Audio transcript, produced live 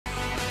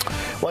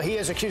Well, he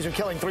is accused of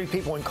killing 3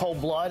 people in cold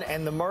blood,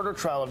 and the murder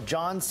trial of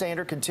John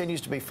Sander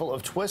continues to be full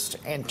of twists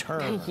and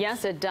turns.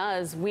 Yes, it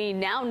does. We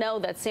now know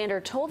that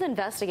Sander told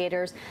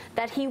investigators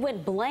that he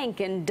went blank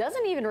and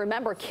doesn't even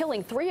remember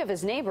killing 3 of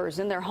his neighbors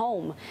in their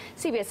home.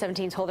 CBS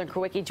 17's Holden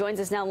Krewicki joins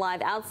us now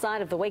live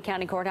outside of the Wake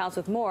County Courthouse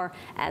with more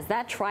as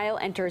that trial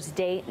enters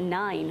day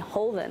 9.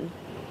 Holden.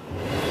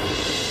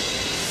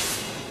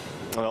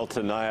 Well,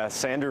 tonight,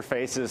 Sander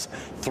faces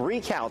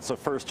 3 counts of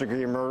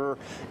first-degree murder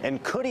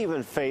and could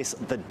even face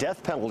the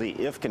death penalty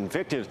if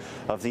convicted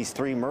of these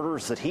 3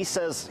 murders that he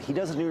says he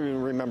doesn't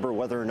even remember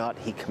whether or not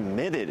he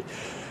committed.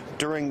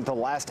 During the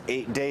last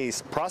 8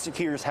 days,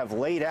 prosecutors have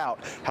laid out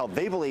how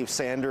they believe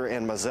Sander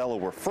and Mazzella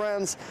were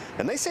friends,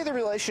 and they say the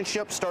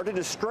relationship started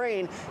to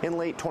strain in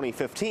late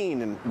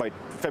 2015, and by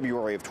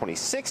February of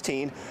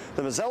 2016,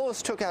 the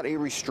Mazzellas took out a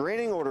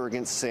restraining order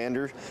against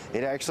Sander.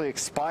 It actually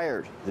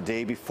expired the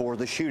day before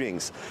the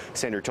shootings.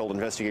 Sander told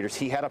investigators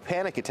he had a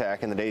panic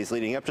attack in the days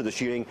leading up to the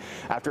shooting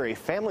after a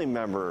family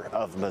member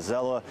of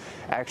Mazzella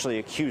actually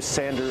accused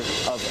Sander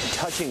of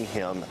touching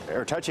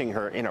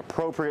her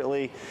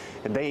inappropriately,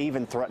 and they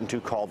even threatened to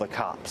call the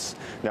cops.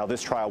 Now,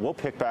 this trial will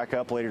pick back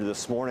up later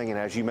this morning, and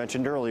as you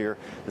mentioned earlier,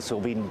 this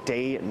will be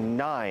day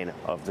 9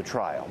 of the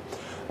trial.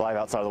 Live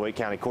outside of the Wake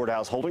County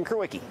Courthouse, Holden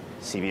Krewicki,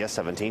 CBS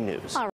 17 News.